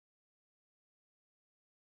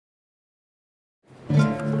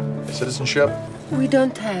citizenship? We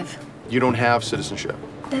don't have. You don't have citizenship.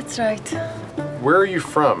 That's right. Where are you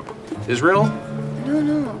from? Israel?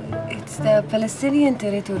 No. It's the Palestinian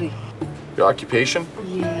territory. Your occupation?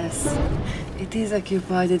 Yes. It is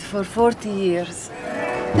occupied for 40 years.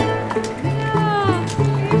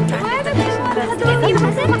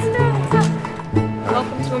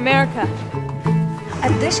 Welcome to America.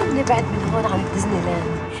 قديش بنبعد من هون عن ديزني لاند؟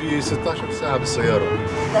 شي 16 ساعة بالسيارة.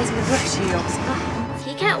 لازم نروح شي يوم صح؟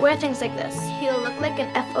 He can't wear things like this. He'll look like an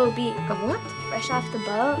FOB. A what? Fresh off the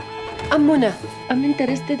boat. I'm Mona. I'm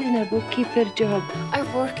interested in a bookkeeper job. I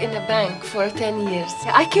work in a bank for 10 years.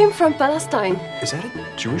 I came from Palestine. Is that a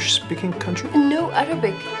Jewish-speaking country? No,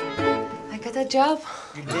 Arabic. I got a job.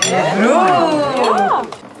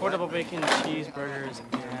 Four double bacon cheeseburgers.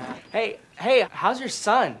 Yeah. Hey, how's your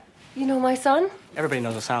son? You know my son? Everybody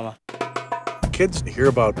knows Osama. Kids hear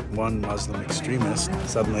about one Muslim extremist,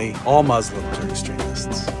 suddenly all Muslims are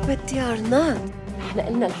extremists. But they are not. احنا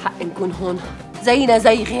قلنا الحق نكون هون زينا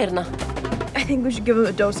زي غيرنا. I think we should give him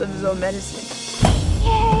a dose of his own medicine.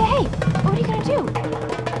 Hey! What are you gonna do?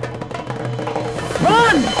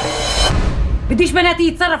 رون! بديش بناتي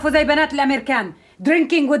يتصرفوا زي بنات الأمريكان.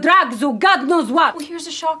 Drinking with drugs و God knows what. Well, here's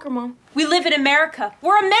a shocker, Mom. We live in America.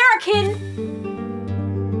 We're American.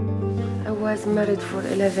 I was married for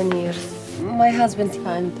 11 years. My husband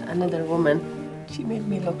found another woman. She made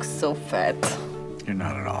me look so fat. You're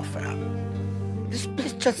not at all fat. This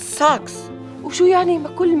place just sucks. وشو يعني ما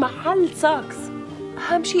كل محل sucks؟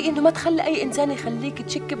 أهم شيء إنه ما تخلي أي إنسان يخليك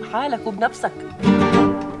تشك بحالك وبنفسك.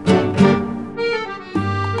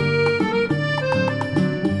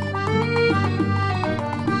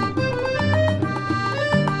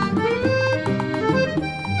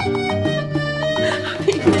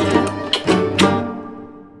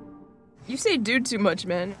 You say dude too much,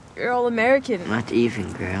 man. You're all American. Not even,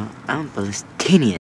 girl. I'm Palestinian.